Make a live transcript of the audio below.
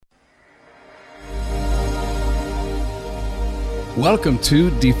Welcome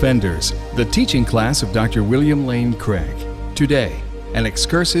to Defenders, the teaching class of Dr. William Lane Craig. Today, an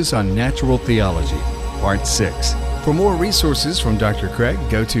excursus on natural theology, Part 6. For more resources from Dr. Craig,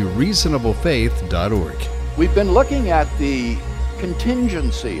 go to reasonablefaith.org. We've been looking at the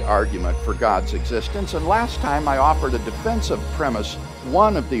contingency argument for God's existence, and last time I offered a defensive premise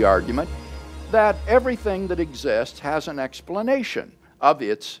 1 of the argument, that everything that exists has an explanation of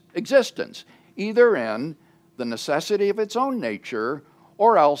its existence, either in the necessity of its own nature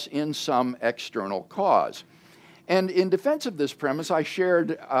or else in some external cause. And in defense of this premise, I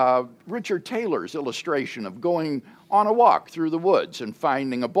shared Richard Taylor's illustration of going on a walk through the woods and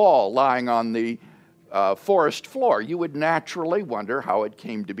finding a ball lying on the forest floor. You would naturally wonder how it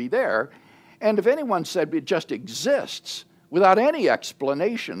came to be there. And if anyone said it just exists without any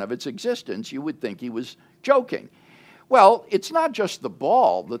explanation of its existence, you would think he was joking. Well, it's not just the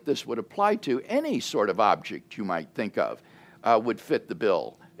ball that this would apply to. Any sort of object you might think of would fit the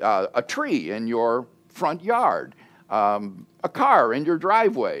bill. A tree in your front yard, a car in your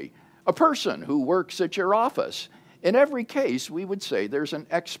driveway, a person who works at your office. In every case, we would say there's an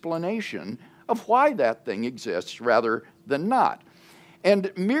explanation of why that thing exists rather than not.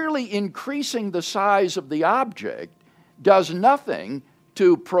 And merely increasing the size of the object does nothing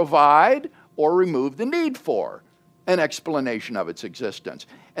to provide or remove the need for an explanation of its existence.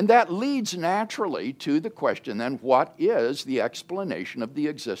 And that leads naturally to the question then, what is the explanation of the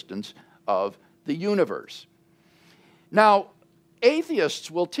existence of the universe? Now,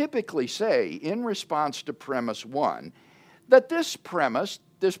 atheists will typically say, in response to premise 1, that this premise,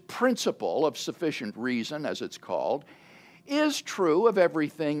 this principle of sufficient reason, as it's called, is true of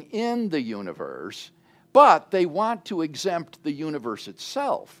everything in the universe, but they want to exempt the universe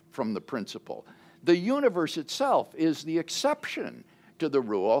itself from the principle. The universe itself is the exception to the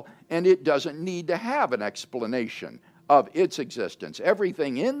rule, and it doesn't need to have an explanation of its existence.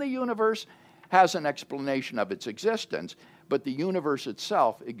 Everything in the universe has an explanation of its existence, but the universe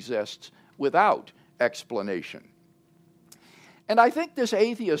itself exists without explanation. And I think this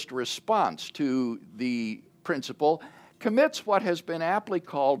atheist response to the principle commits what has been aptly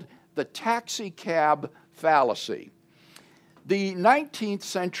called the taxi cab fallacy. The 19th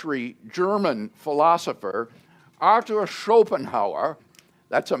century German philosopher Arthur Schopenhauer,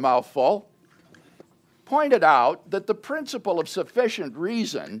 that's a mouthful, pointed out that the principle of sufficient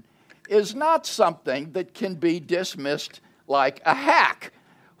reason is not something that can be dismissed like a hack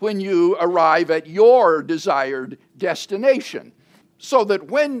when you arrive at your desired destination. So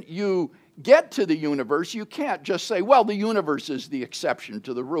that when you get to the universe, you can't just say, well, the universe is the exception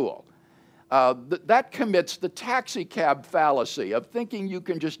to the rule. That commits the taxi cab fallacy of thinking you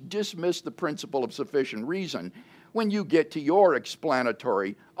can just dismiss the principle of sufficient reason when you get to your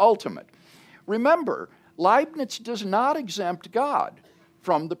explanatory ultimate. Remember, Leibniz does not exempt God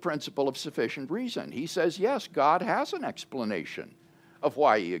from the principle of sufficient reason. He says, yes, God has an explanation of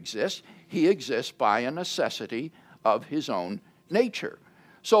why he exists. He exists by a necessity of his own nature.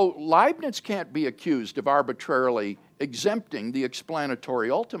 So Leibniz can't be accused of arbitrarily exempting the explanatory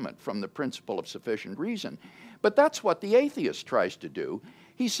ultimate from the principle of sufficient reason. But that's what the atheist tries to do.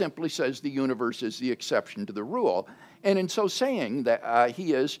 He simply says the universe is the exception to the rule. And in so saying, that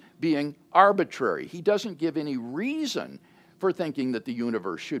he is being arbitrary. He doesn't give any reason for thinking that the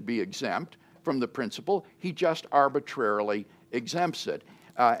universe should be exempt from the principle. He just arbitrarily exempts it.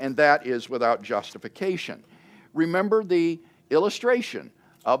 And that is without justification. Remember the illustration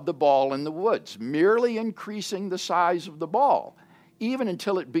of the ball in the woods, merely increasing the size of the ball, even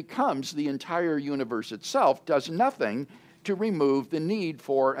until it becomes the entire universe itself, does nothing to remove the need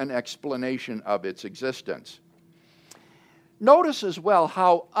for an explanation of its existence. Notice as well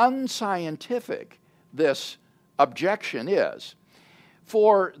how unscientific this objection is.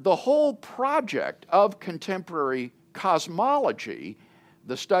 For the whole project of contemporary cosmology,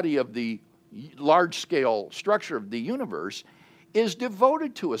 the study of the large-scale structure of the universe, is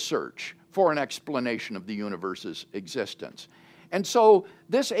devoted to a search for an explanation of the universe's existence. And so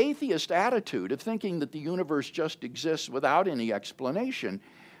this atheist attitude of thinking that the universe just exists without any explanation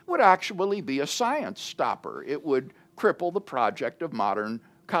would actually be a science stopper. It would cripple the project of modern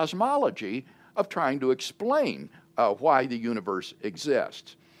cosmology of trying to explain why the universe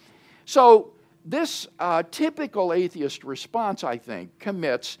exists. So this typical atheist response, I think,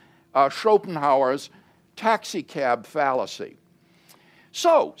 commits Schopenhauer's taxi cab fallacy.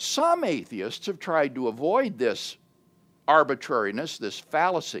 So, some atheists have tried to avoid this arbitrariness, this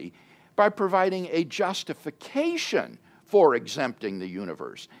fallacy, by providing a justification for exempting the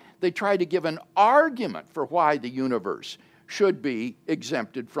universe. They try to give an argument for why the universe should be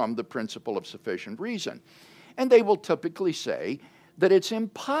exempted from the principle of sufficient reason. And they will typically say that it's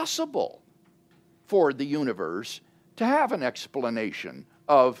impossible for the universe to have an explanation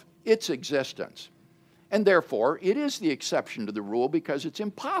of its existence. And therefore, it is the exception to the rule because it's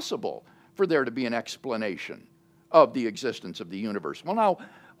impossible for there to be an explanation of the existence of the universe. Well, now,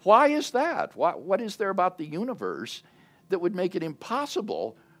 why is that? What is there about the universe that would make it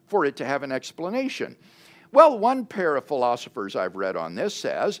impossible for it to have an explanation? Well, one pair of philosophers I've read on this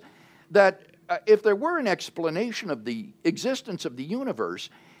says that if there were an explanation of the existence of the universe,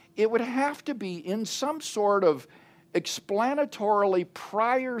 it would have to be in some sort of explanatorily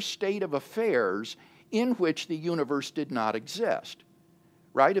prior state of affairs in which the universe did not exist.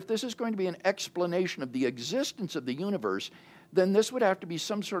 Right? If this is going to be an explanation of the existence of the universe, then this would have to be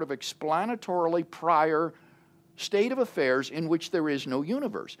some sort of explanatorily prior state of affairs in which there is no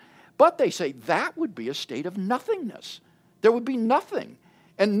universe. But they say that would be a state of nothingness. There would be nothing.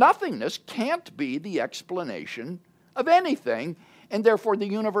 And nothingness can't be the explanation of anything, and therefore the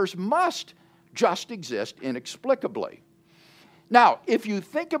universe must just exist inexplicably. Now, if you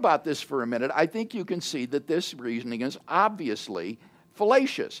think about this for a minute, I think you can see that this reasoning is obviously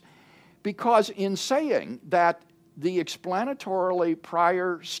fallacious, because in saying that the explanatorily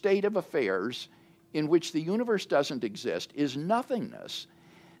prior state of affairs in which the universe doesn't exist is nothingness,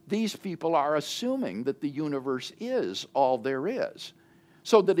 these people are assuming that the universe is all there is,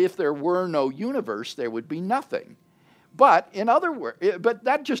 so that if there were no universe, there would be nothing. But in other words, but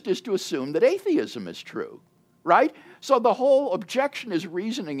that just is to assume that atheism is true, right? So the whole objection is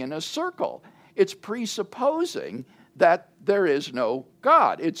reasoning in a circle. It's presupposing that there is no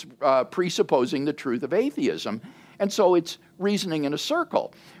God. It's presupposing the truth of atheism. And so it's reasoning in a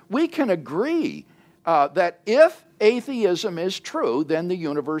circle. We can agree that if atheism is true, then the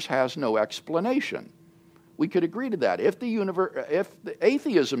universe has no explanation. We could agree to that. If the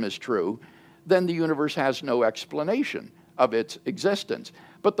atheism is true, then the universe has no explanation of its existence.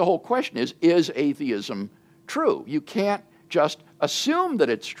 But the whole question is atheism true? You can't just assume that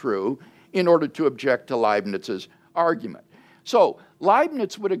it's true in order to object to Leibniz's argument. So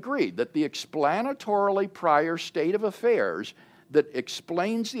Leibniz would agree that the explanatorily prior state of affairs that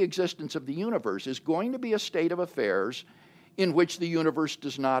explains the existence of the universe is going to be a state of affairs in which the universe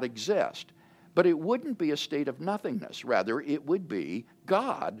does not exist. But it wouldn't be a state of nothingness. Rather, it would be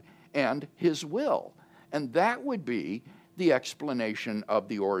God and His will. And that would be the explanation of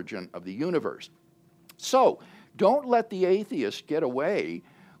the origin of the universe. So, don't let the atheist get away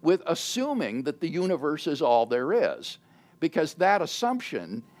with assuming that the universe is all there is, because that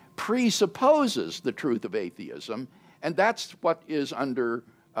assumption presupposes the truth of atheism, and that's what is under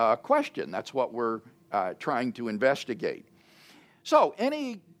question. That's what we're trying to investigate. So,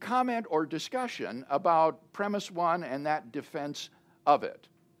 any comment or discussion about premise one and that defense of it?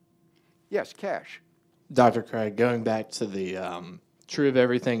 Yes, Cash. Dr. Craig, going back to the true of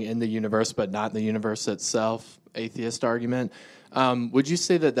everything in the universe but not the universe itself atheist argument, would you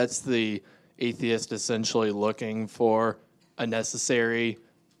say that that's the atheist essentially looking for a necessary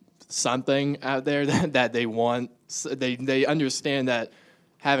something out there that they want? They understand that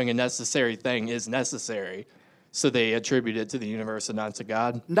having a necessary thing is necessary, so they attribute it to the universe and not to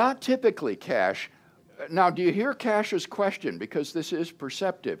God? Not typically, Cash. Now, do you hear Cash's question? Because this is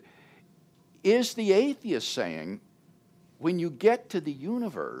perceptive. Is the atheist saying, when you get to the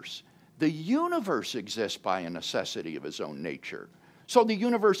universe exists by a necessity of its own nature? So the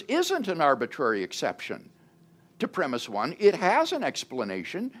universe isn't an arbitrary exception to premise one. It has an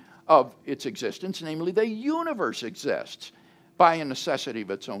explanation of its existence, namely the universe exists by a necessity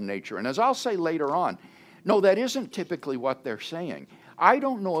of its own nature. And as I'll say later on, no, that isn't typically what they're saying. I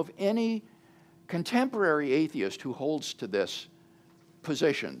don't know of any contemporary atheist who holds to this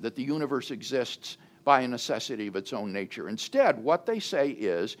position, that the universe exists by a necessity of its own nature. Instead, what they say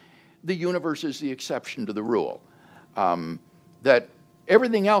is the universe is the exception to the rule, that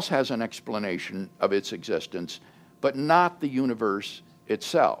everything else has an explanation of its existence, but not the universe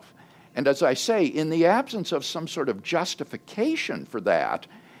itself. And as I say, in the absence of some sort of justification for that,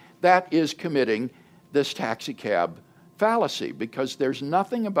 that is committing this taxicab fallacy, because there's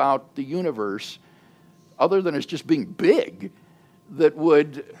nothing about the universe other than it's just being big that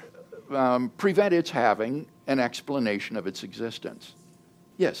would prevent its having an explanation of its existence.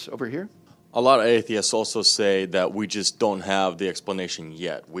 Yes, over here. A lot of atheists also say that we just don't have the explanation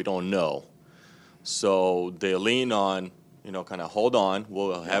yet. We don't know. So they lean on, kind of hold on.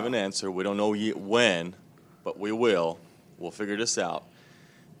 We'll have an answer. We don't know when, but we will. We'll figure this out.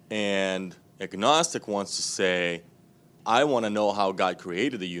 And agnostic wants to say, I want to know how God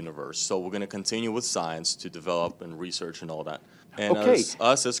created the universe, so we're going to continue with science to develop and research and all that. And okay.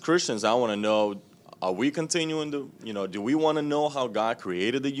 us as Christians, I want to know are we continuing to, do we want to know how God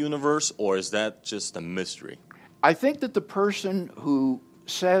created the universe, or is that just a mystery? I think that the person who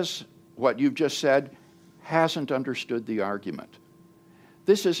says what you've just said hasn't understood the argument.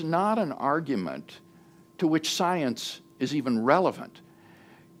 This is not an argument to which science is even relevant.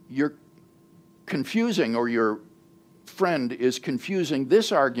 You're confusing, or your friend is confusing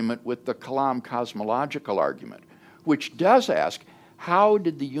this argument with the Kalam cosmological argument, which does ask, how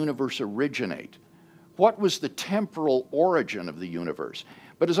did the universe originate? What was the temporal origin of the universe?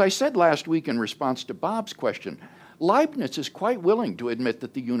 But as I said last week in response to Bob's question, Leibniz is quite willing to admit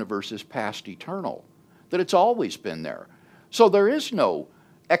that the universe is past eternal, that it's always been there. So there is no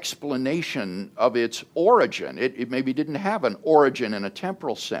explanation of its origin. It maybe didn't have an origin in a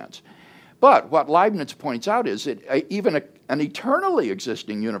temporal sense. But what Leibniz points out is that even an eternally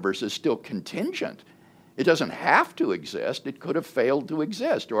existing universe is still contingent. It doesn't have to exist. It could have failed to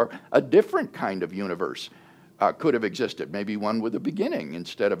exist, or a different kind of universe could have existed, maybe one with a beginning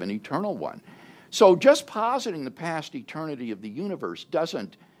instead of an eternal one. So just positing the past eternity of the universe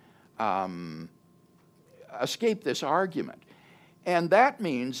doesn't escape this argument. And that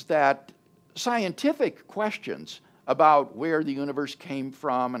means that scientific questions about where the universe came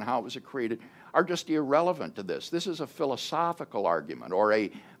from and how it was created are just irrelevant to this. This is a philosophical argument or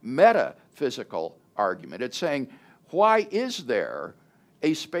a metaphysical argument. It's saying, why is there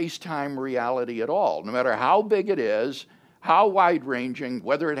a space-time reality at all? No matter how big it is, how wide-ranging,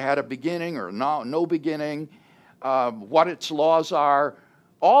 whether it had a beginning or no beginning, what its laws are,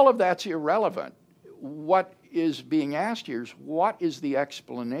 all of that's irrelevant. What is being asked here is, what is the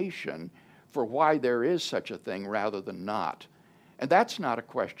explanation for why there is such a thing rather than not? And that's not a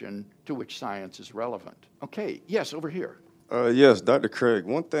question to which science is relevant. Okay, yes, over here. Yes, Dr. Craig,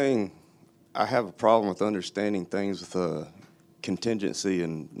 one thing I have a problem with understanding things with contingency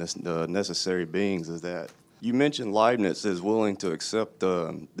and necessary beings is that you mentioned Leibniz is willing to accept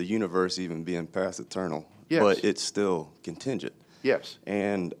the universe even being past eternal, yes, but it's still contingent. Yes.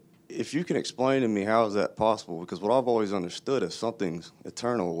 And if you can explain to me how is that possible, because what I've always understood, if something's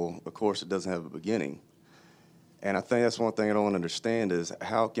eternal, well, of course it doesn't have a beginning. And I think that's one thing I don't understand is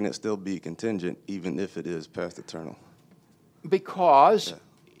how can it still be contingent even if it is past eternal? Because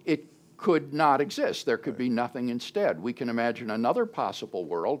it could not exist. There could be nothing instead. We can imagine another possible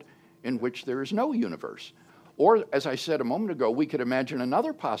world in which there is no universe. Or, as I said a moment ago, we could imagine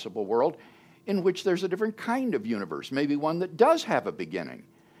another possible world in which there's a different kind of universe, maybe one that does have a beginning.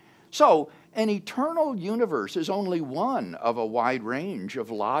 So, an eternal universe is only one of a wide range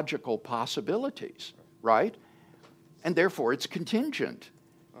of logical possibilities, right? And therefore, it's contingent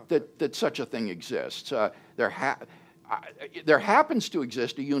that such a thing exists. There happens to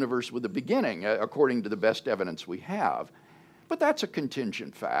exist a universe with a beginning, according to the best evidence we have. But that's a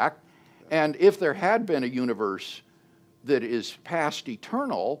contingent fact. And if there had been a universe that is past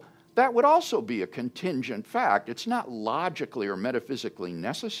eternal, that would also be a contingent fact. It's not logically or metaphysically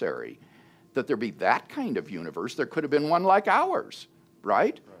necessary that there be that kind of universe. There could have been one like ours,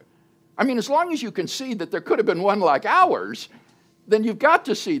 right? I mean, as long as you can see that there could have been one like ours, then you've got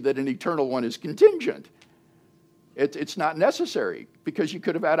to see that an eternal one is contingent. It's not necessary, because you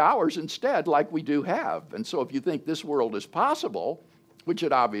could have had ours instead, like we do have. And so if you think this world is possible, which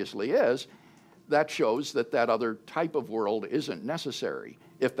it obviously is, that shows that that other type of world isn't necessary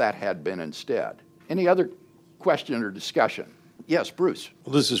if that had been instead. Any other question or discussion? Yes, Bruce.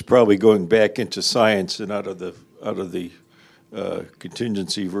 Well, this is probably going back into science and out of the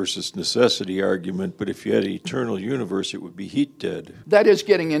contingency versus necessity argument, but if you had an eternal universe, it would be heat dead. That is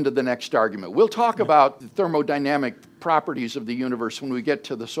getting into the next argument. We'll talk about the thermodynamic properties of the universe when we get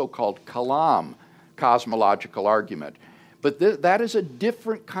to the so-called Kalam cosmological argument. But that is a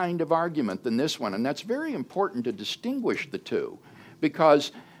different kind of argument than this one, and that's very important to distinguish the two,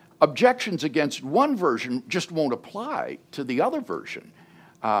 because objections against one version just won't apply to the other version,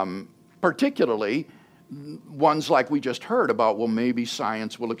 particularly ones like we just heard about, well, maybe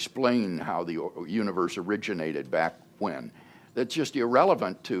science will explain how the universe originated back when. That's just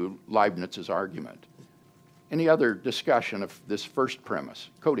irrelevant to Leibniz's argument. Any other discussion of this first premise?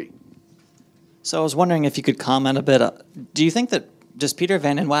 Cody. So I was wondering if you could comment a bit. Do you think that, does Peter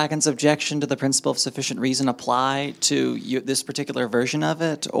Van Inwagen's objection to the principle of sufficient reason apply to this particular version of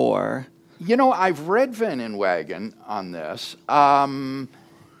it, or? You know, I've read Van Inwagen on this, and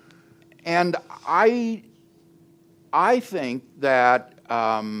I think that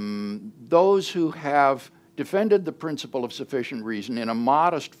those who have defended the principle of sufficient reason in a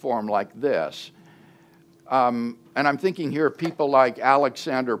modest form like this, and I'm thinking here of people like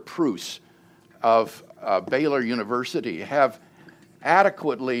Alexander Preuss of Baylor University, have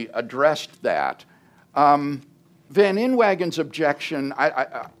adequately addressed that Van Inwagen's objection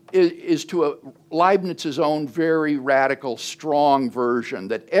is to Leibniz's own very radical, strong version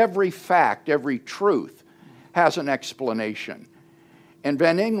that every fact, every truth has an explanation. And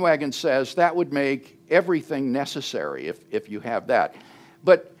Van Inwagen says that would make everything necessary if you have that.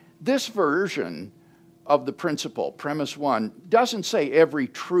 But this version of the principle, premise one, doesn't say every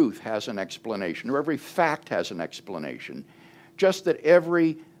truth has an explanation or every fact has an explanation, just that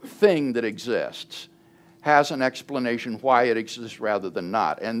every thing that exists has an explanation why it exists rather than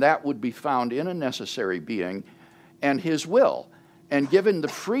not. And that would be found in a necessary being and his will. And given the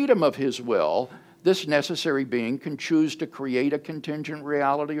freedom of his will, this necessary being can choose to create a contingent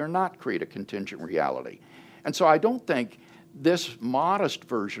reality or not create a contingent reality. And so I don't think this modest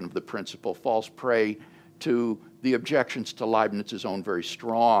version of the principle falls prey to the objections to Leibniz's own very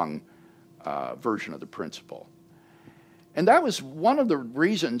strong version of the principle. And that was one of the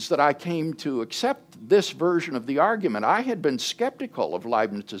reasons that I came to accept this version of the argument. I had been skeptical of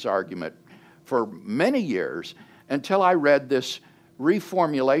Leibniz's argument for many years until I read this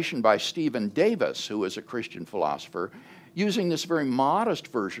reformulation by Stephen Davis, who is a Christian philosopher, using this very modest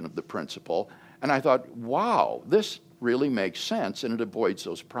version of the principle. And I thought, wow, this really makes sense and it avoids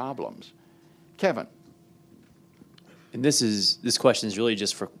those problems. Kevin. And this question is really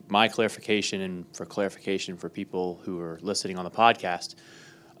just for my clarification and for clarification for people who are listening on the podcast.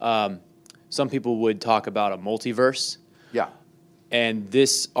 Some people would talk about a multiverse. Yeah. And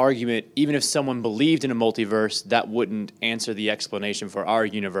this argument, even if someone believed in a multiverse, that wouldn't answer the explanation for our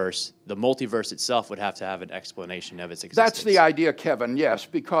universe. The multiverse itself would have to have an explanation of its existence. That's the idea, Kevin, yes,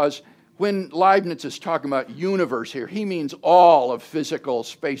 because when Leibniz is talking about universe here, he means all of physical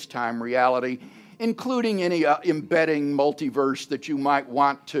space-time reality, including any embedding multiverse that you might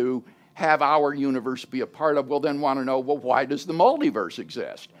want to have our universe be a part of. We'll then want to know, well, why does the multiverse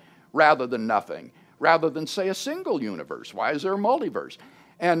exist rather than nothing? Rather than, say, a single universe. Why is there a multiverse?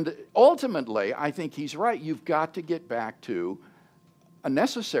 And ultimately, I think he's right. You've got to get back to a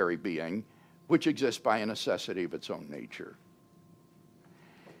necessary being which exists by a necessity of its own nature.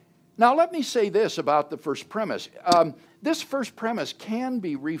 Now, let me say this about the first premise. This first premise can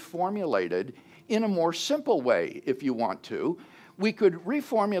be reformulated in a more simple way, if you want to. We could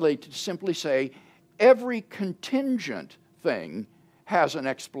reformulate to simply say, every contingent thing has an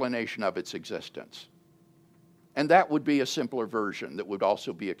explanation of its existence. And that would be a simpler version that would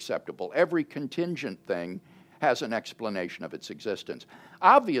also be acceptable. Every contingent thing has an explanation of its existence.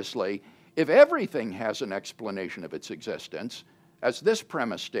 Obviously, if everything has an explanation of its existence, as this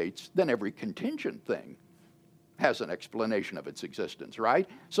premise states, then every contingent thing has an explanation of its existence, right?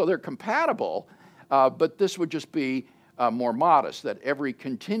 So they're compatible, but this would just be more modest, that every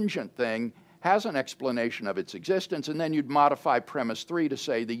contingent thing has an explanation of its existence, and then you'd modify premise 3 to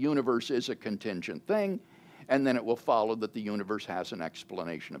say the universe is a contingent thing, and then it will follow that the universe has an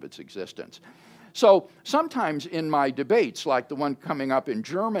explanation of its existence. So sometimes in my debates, like the one coming up in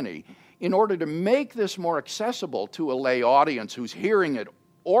Germany, in order to make this more accessible to a lay audience who's hearing it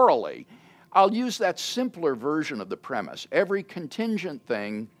orally, I'll use that simpler version of the premise. Every contingent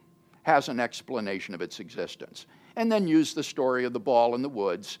thing has an explanation of its existence. And then use the story of the ball in the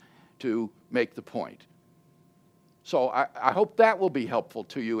woods to make the point. So I hope that will be helpful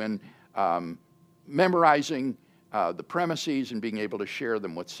to you in memorizing the premises and being able to share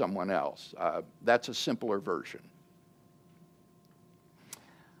them with someone else. That's a simpler version.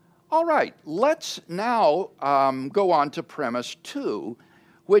 All right, let's now go on to premise 2,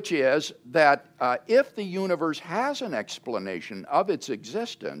 which is that if the universe has an explanation of its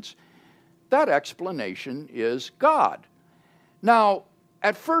existence, that explanation is God. Now,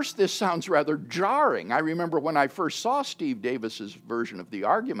 at first, this sounds rather jarring. I remember when I first saw Steve Davis's version of the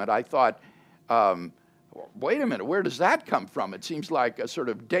argument, I thought, wait a minute, where does that come from? It seems like a sort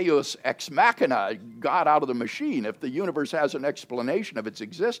of deus ex machina, God out of the machine. If the universe has an explanation of its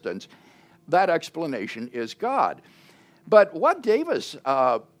existence, that explanation is God. But what Davis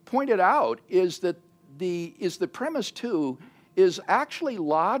pointed out is that the premise 2 is actually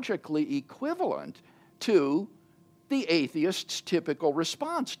logically equivalent to the atheist's typical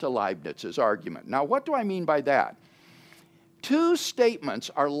response to Leibniz's argument. Now, what do I mean by that? Two statements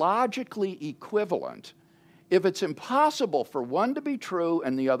are logically equivalent if it's impossible for one to be true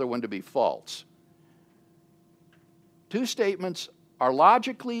and the other one to be false. Two statements are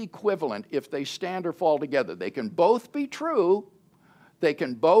logically equivalent if they stand or fall together. They can both be true, they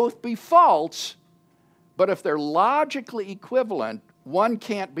can both be false, but if they're logically equivalent, one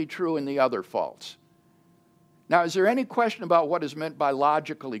can't be true and the other false. Now, is there any question about what is meant by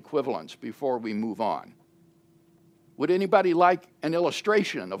logical equivalence before we move on? Would anybody like an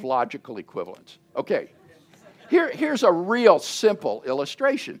illustration of logical equivalence? Okay. Here's a real simple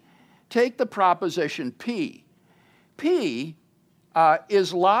illustration. Take the proposition P. P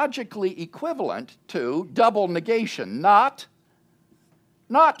is logically equivalent to double negation, not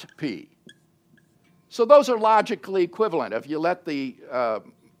P. So those are logically equivalent. If you let the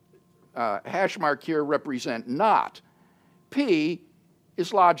hash mark here represent not, P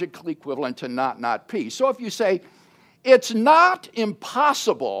is logically equivalent to not P. So if you say, it's not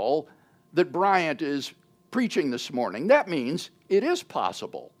impossible that Bryant is preaching this morning, that means it is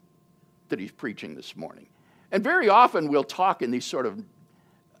possible that he's preaching this morning. And very often we'll talk in these sort of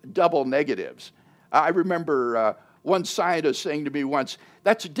double negatives. I remember one scientist saying to me once,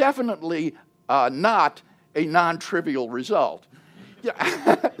 that's definitely not a non-trivial result.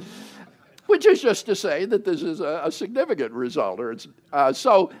 Yeah. Which is just to say that this is a significant result. Or it's,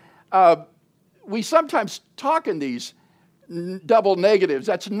 we sometimes talk in these double negatives.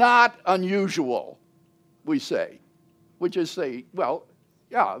 That's not unusual, we say. Which is say, well,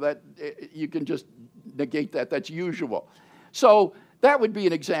 yeah, that you can just negate that. That's usual. So that would be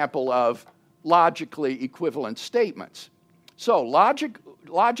an example of logically equivalent statements. So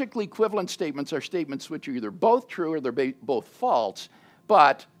logically equivalent statements are statements which are either both true or they're both false,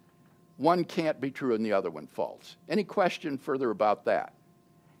 but one can't be true and the other one false. Any question further about that?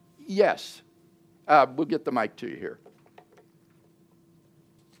 Yes. We'll get the mic to you here.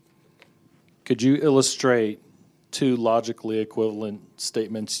 Could you illustrate two logically equivalent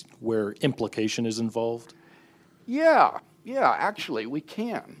statements where implication is involved? Yeah, actually we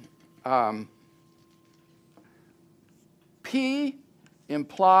can. P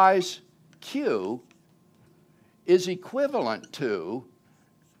implies Q is equivalent to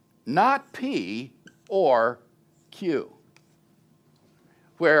not P or Q,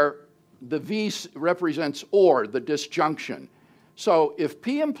 where the V represents or, the disjunction. So if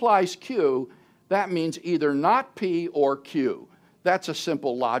P implies Q, that means either not P or Q. That's a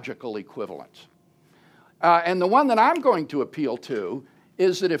simple logical equivalence. And the one that I'm going to appeal to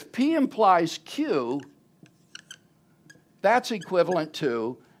is that if P implies Q, that's equivalent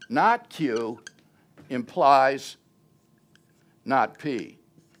to not Q implies not P.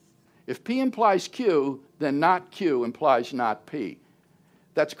 If P implies Q, then not Q implies not P.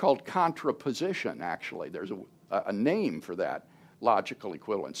 That's called contraposition, actually. There's a name for that logical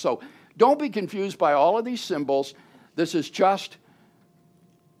equivalence. So don't be confused by all of these symbols. This is just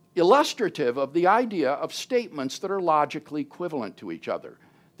illustrative of the idea of statements that are logically equivalent to each other.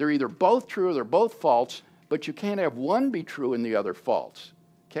 They're either both true or they're both false, but you can't have one be true and the other false.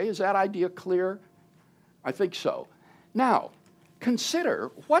 Okay, is that idea clear? I think so. Now, consider,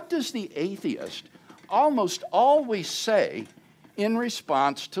 what does the atheist almost always say in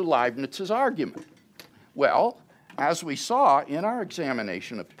response to Leibniz's argument? Well, as we saw in our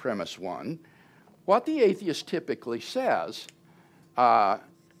examination of premise 1, what the atheist typically says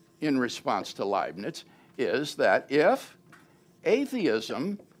in response to Leibniz is that if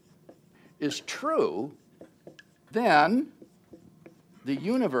atheism is true, then the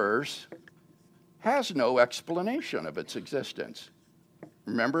universe has no explanation of its existence.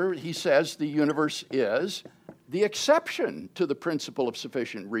 Remember, he says the universe is the exception to the principle of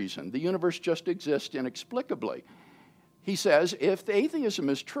sufficient reason. The universe just exists inexplicably. He says if atheism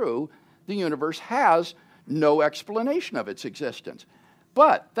is true, the universe has no explanation of its existence.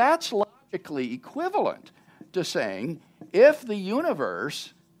 But that's logically equivalent to saying if the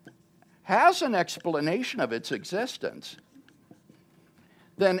universe has an explanation of its existence,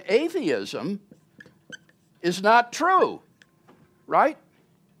 then atheism is not true, right?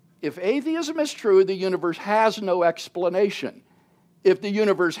 If atheism is true, the universe has no explanation. If the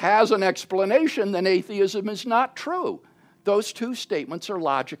universe has an explanation, then atheism is not true. Those two statements are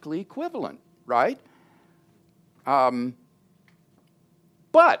logically equivalent, right?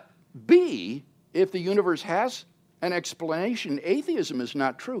 But B, if the universe has an explanation, atheism is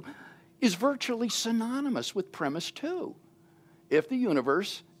not true, is virtually synonymous with premise 2. If the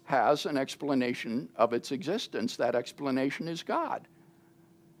universe has an explanation of its existence, that explanation is God.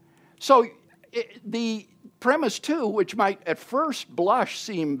 So the premise 2, which might at first blush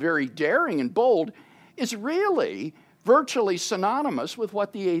seem very daring and bold, is really virtually synonymous with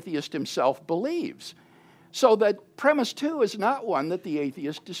what the atheist himself believes. So that premise 2 is not one that the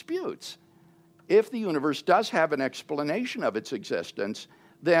atheist disputes. If the universe does have an explanation of its existence,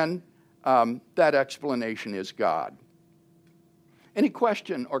 then that explanation is God. Any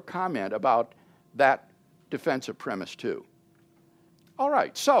question or comment about that defense of premise 2? All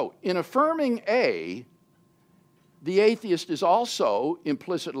right, so in affirming A, The atheist is also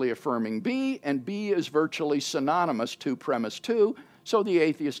implicitly affirming B, and B is virtually synonymous to premise 2, so the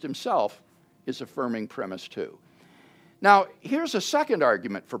atheist himself is affirming premise 2. Now, here's a second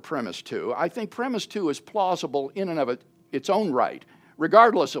argument for premise 2. I think premise 2 is plausible in and of its own right,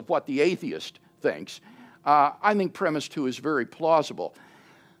 regardless of what the atheist thinks. I think premise 2 is very plausible.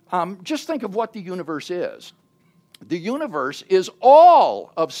 Just think of what the universe is. The universe is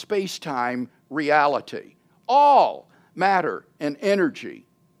all of space-time reality, all matter and energy.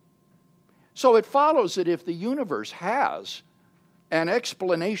 So it follows that if the universe has an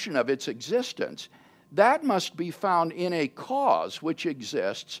explanation of its existence, that must be found in a cause which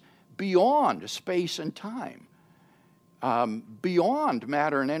exists beyond space and time, beyond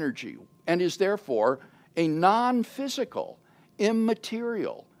matter and energy, and is therefore a non-physical,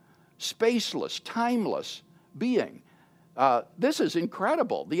 immaterial, spaceless, timeless being. This is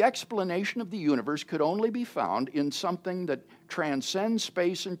incredible. The explanation of the universe could only be found in something that transcends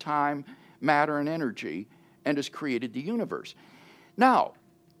space and time, matter and energy, and has created the universe. Now,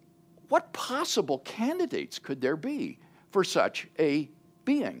 what possible candidates could there be for such a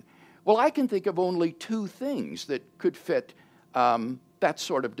being? Well, I can think of only two things that could fit that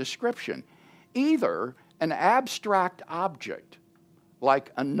sort of description. Either an abstract object,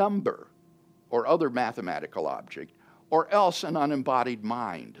 like a number or other mathematical object, or else an unembodied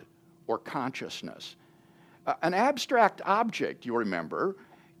mind or consciousness. An abstract object, you remember,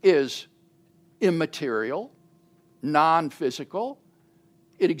 is immaterial, non-physical.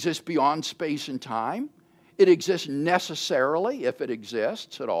 It exists beyond space and time. It exists necessarily, if it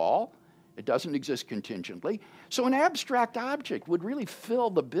exists at all. It doesn't exist contingently. So an abstract object would really fill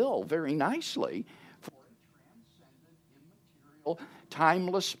the bill very nicely for a transcendent, immaterial,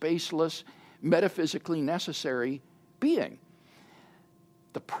 timeless, spaceless, metaphysically necessary being.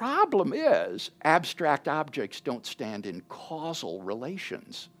 The problem is abstract objects don't stand in causal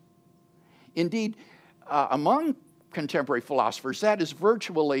relations. Indeed, among contemporary philosophers, that is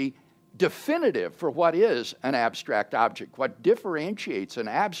virtually definitive for what is an abstract object. What differentiates an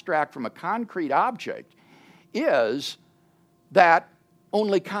abstract from a concrete object is that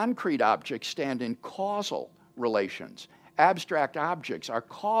only concrete objects stand in causal relations. Abstract objects are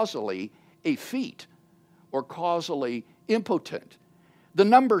causally effete or causally impotent. The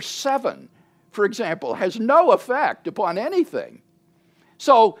number 7, for example, has no effect upon anything.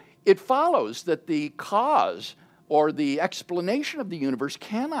 So it follows that the cause or the explanation of the universe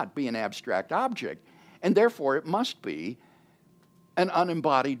cannot be an abstract object, and therefore it must be an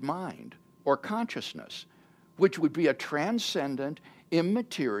unembodied mind or consciousness, which would be a transcendent,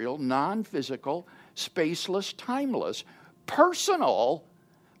 immaterial, non-physical, spaceless, timeless, personal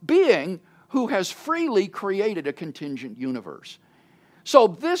being who has freely created a contingent universe. So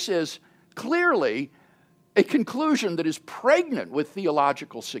this is clearly a conclusion that is pregnant with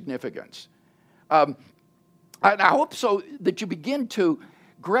theological significance. And I hope so that you begin to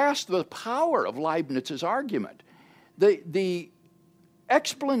grasp the power of Leibniz's argument. The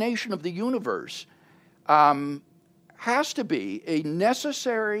explanation of the universe has to be a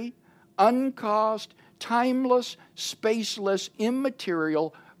necessary, uncaused, timeless, spaceless,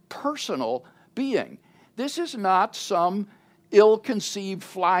 immaterial, personal being. This is not some ill-conceived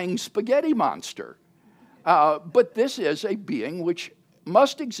flying spaghetti monster, but this is a being which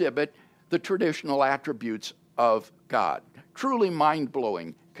must exhibit the traditional attributes of God. Truly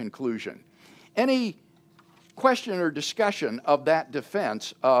mind-blowing conclusion. Any question or discussion of that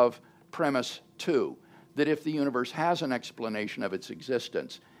defense of premise 2, that if the universe has an explanation of its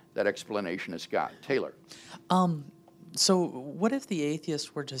existence, that explanation is God? Taylor. So what if the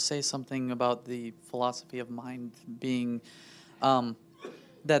atheist were to say something about the philosophy of mind being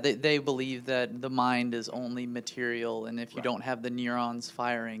that they believe that the mind is only material, and if you don't have the neurons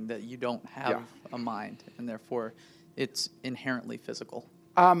firing, that you don't have a mind, and therefore it's inherently physical?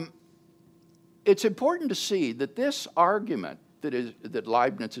 It's important to see that this argument that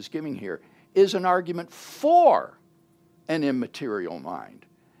Leibniz is giving here is an argument for an immaterial mind.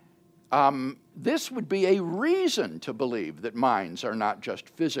 This would be a reason to believe that minds are not just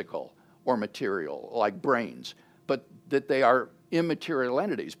physical or material, like brains, but that they are immaterial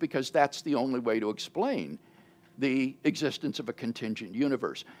entities, because that's the only way to explain the existence of a contingent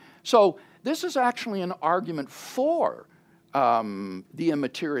universe. So this is actually an argument for the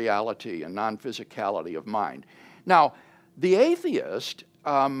immateriality and non-physicality of mind. Now, the atheist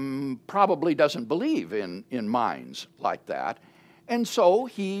probably doesn't believe in minds like that, and so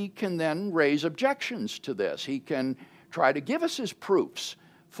he can then raise objections to this. He can try to give us his proofs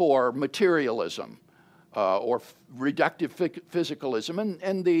for materialism, or reductive physicalism,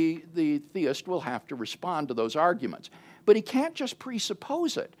 and the theist will have to respond to those arguments. But he can't just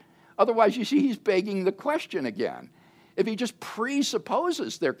presuppose it. Otherwise, you see, he's begging the question again. If he just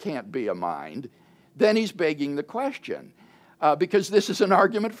presupposes there can't be a mind, then he's begging the question, because this is an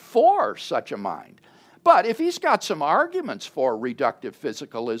argument for such a mind. But if he's got some arguments for reductive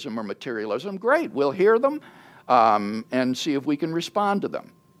physicalism or materialism, great, we'll hear them and see if we can respond to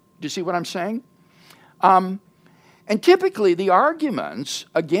them. Do you see what I'm saying? And typically the arguments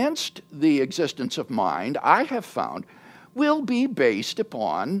against the existence of mind, I have found, will be based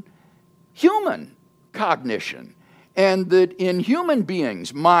upon human cognition. And that in human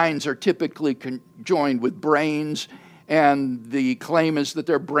beings, minds are typically conjoined with brains, and the claim is that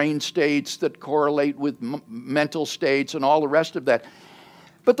they're brain states that correlate with mental states and all the rest of that.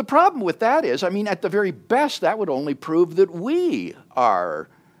 But the problem with that is, I mean, at the very best, that would only prove that we are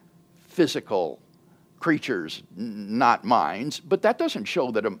physical creatures, not minds, but that doesn't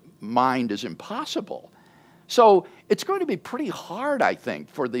show that a mind is impossible. So it's going to be pretty hard, I think,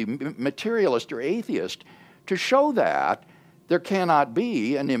 for the materialist or atheist to show that there cannot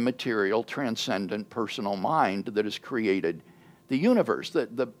be an immaterial, transcendent personal mind that has created the universe.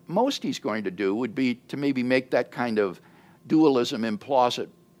 The most he's going to do would be to maybe make that kind of dualism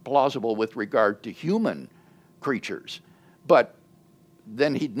implausible with regard to human creatures. But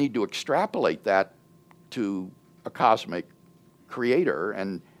then he'd need to extrapolate that to a cosmic creator,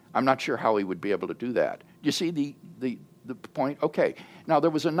 and I'm not sure how he would be able to do that. You see the point? Okay. Now,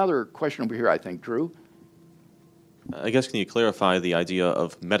 there was another question over here, I think, Drew. I guess, can you clarify the idea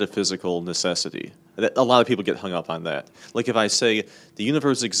of metaphysical necessity? A lot of people get hung up on that. Like if I say the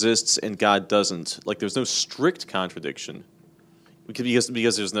universe exists and God doesn't, like there's no strict contradiction.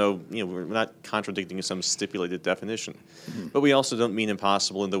 Because there's no, we're not contradicting some stipulated definition. Mm-hmm. But we also don't mean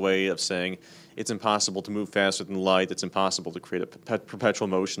impossible in the way of saying it's impossible to move faster than light, it's impossible to create a perpetual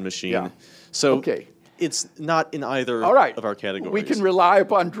motion machine. Yeah. So okay. It's not in either of our categories. We can rely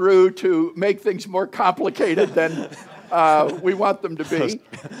upon Drew to make things more complicated than we want them to be.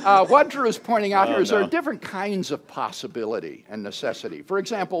 What Drew is pointing out here is there are different kinds of possibility and necessity. For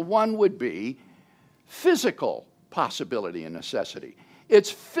example, one would be physical possibility and necessity.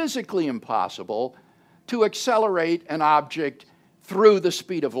 It's physically impossible to accelerate an object through the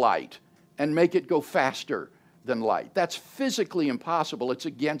speed of light and make it go faster than light. That's physically impossible. It's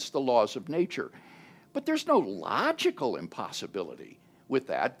against the laws of nature. But there's no logical impossibility with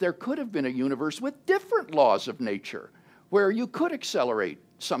that. There could have been a universe with different laws of nature where you could accelerate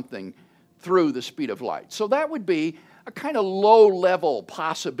something through the speed of light. So that would be a kind of low-level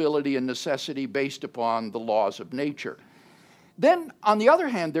possibility and necessity based upon the laws of nature. Then, on the other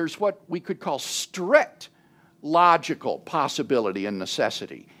hand, there's what we could call strict logical possibility and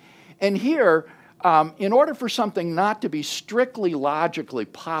necessity. And here, in order for something not to be strictly logically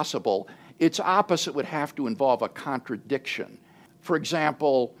possible, its opposite would have to involve a contradiction. For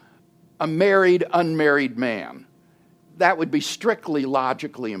example, a married, unmarried man. That would be strictly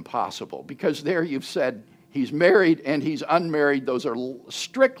logically impossible, because there you've said he's married and he's unmarried. Those are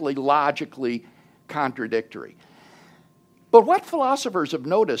strictly logically contradictory. But what philosophers have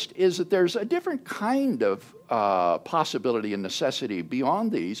noticed is that there's a different kind of possibility and necessity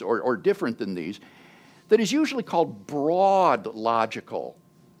beyond these, or different than these, that is usually called broad logical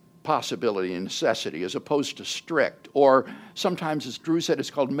possibility and necessity, as opposed to strict, or sometimes, as Drew said, it's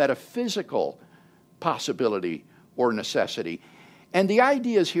called metaphysical possibility or necessity. And the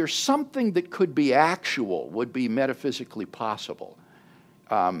idea is here, something that could be actual would be metaphysically possible.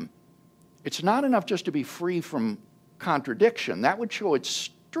 It's not enough just to be free from contradiction. That would show it's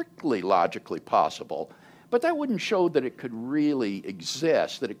strictly logically possible, but that wouldn't show that it could really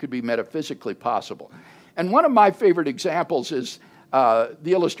exist, that it could be metaphysically possible. And one of my favorite examples is the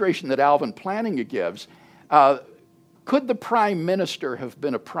illustration that Alvin Plantinga gives. Could the prime minister have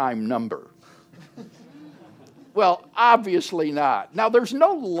been a prime number? Well, obviously not. Now, there's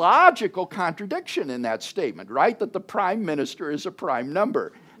no logical contradiction in that statement, right? That the prime minister is a prime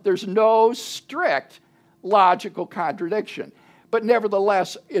number. There's no strict logical contradiction. But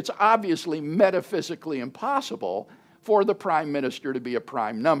nevertheless, it's obviously metaphysically impossible for the prime minister to be a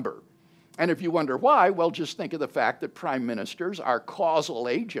prime number. And if you wonder why, well, just think of the fact that prime ministers are causal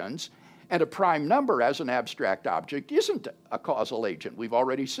agents, and a prime number as an abstract object isn't a causal agent. We've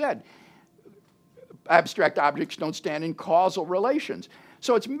already said abstract objects don't stand in causal relations.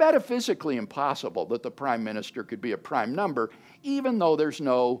 So it's metaphysically impossible that the prime minister could be a prime number, even though there's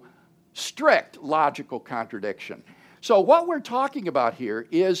no strict logical contradiction. So what we're talking about here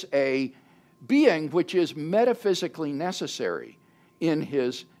is a being which is metaphysically necessary in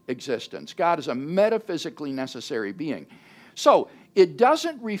his existence. God is a metaphysically necessary being. So it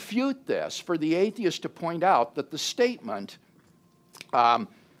doesn't refute this for the atheist to point out that the statement, God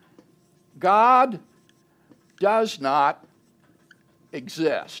does not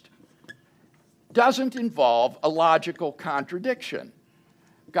exist, doesn't involve a logical contradiction.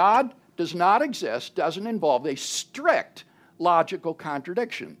 God does not exist doesn't involve a strict logical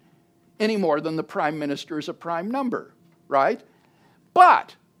contradiction any more than the prime minister is a prime number, right?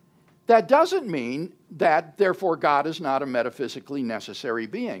 But that doesn't mean that, therefore, God is not a metaphysically necessary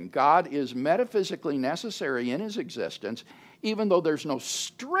being. God is metaphysically necessary in his existence, even though there's no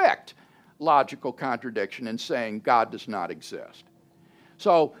strict logical contradiction in saying God does not exist.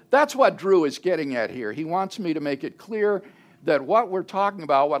 So that's what Drew is getting at here. He wants me to make it clear that what we're talking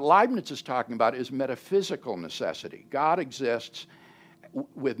about, what Leibniz is talking about, is metaphysical necessity. God exists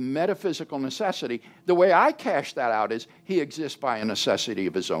with metaphysical necessity. The way I cash that out is he exists by a necessity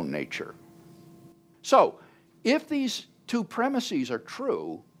of his own nature. So, if these two premises are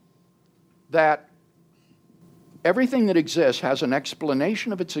true, that everything that exists has an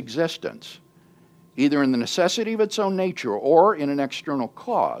explanation of its existence, either in the necessity of its own nature or in an external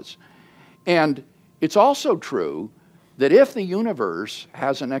cause, and it's also true that if the universe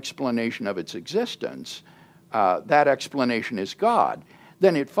has an explanation of its existence, that explanation is God,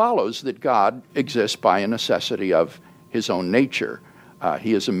 then it follows that God exists by a necessity of his own nature.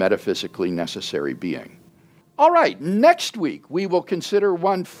 He is a metaphysically necessary being. All right, next week we will consider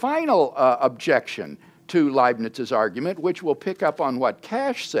one final objection to Leibniz's argument, which will pick up on what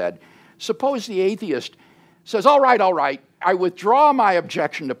Cash said. Suppose the atheist says, all right, I withdraw my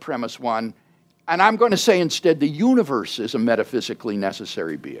objection to premise one, and I'm going to say instead the universe is a metaphysically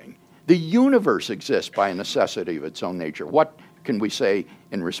necessary being. The universe exists by a necessity of its own nature. What can we say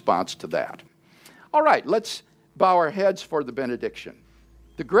in response to that? All right, let's bow our heads for the benediction.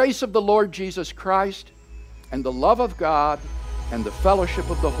 The grace of the Lord Jesus Christ and the love of God and the fellowship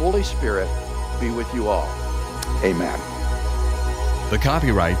of the Holy Spirit be with you all. Amen. The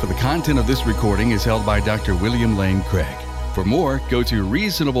copyright for the content of this recording is held by Dr. William Lane Craig. For more, go to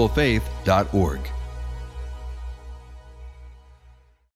reasonablefaith.org.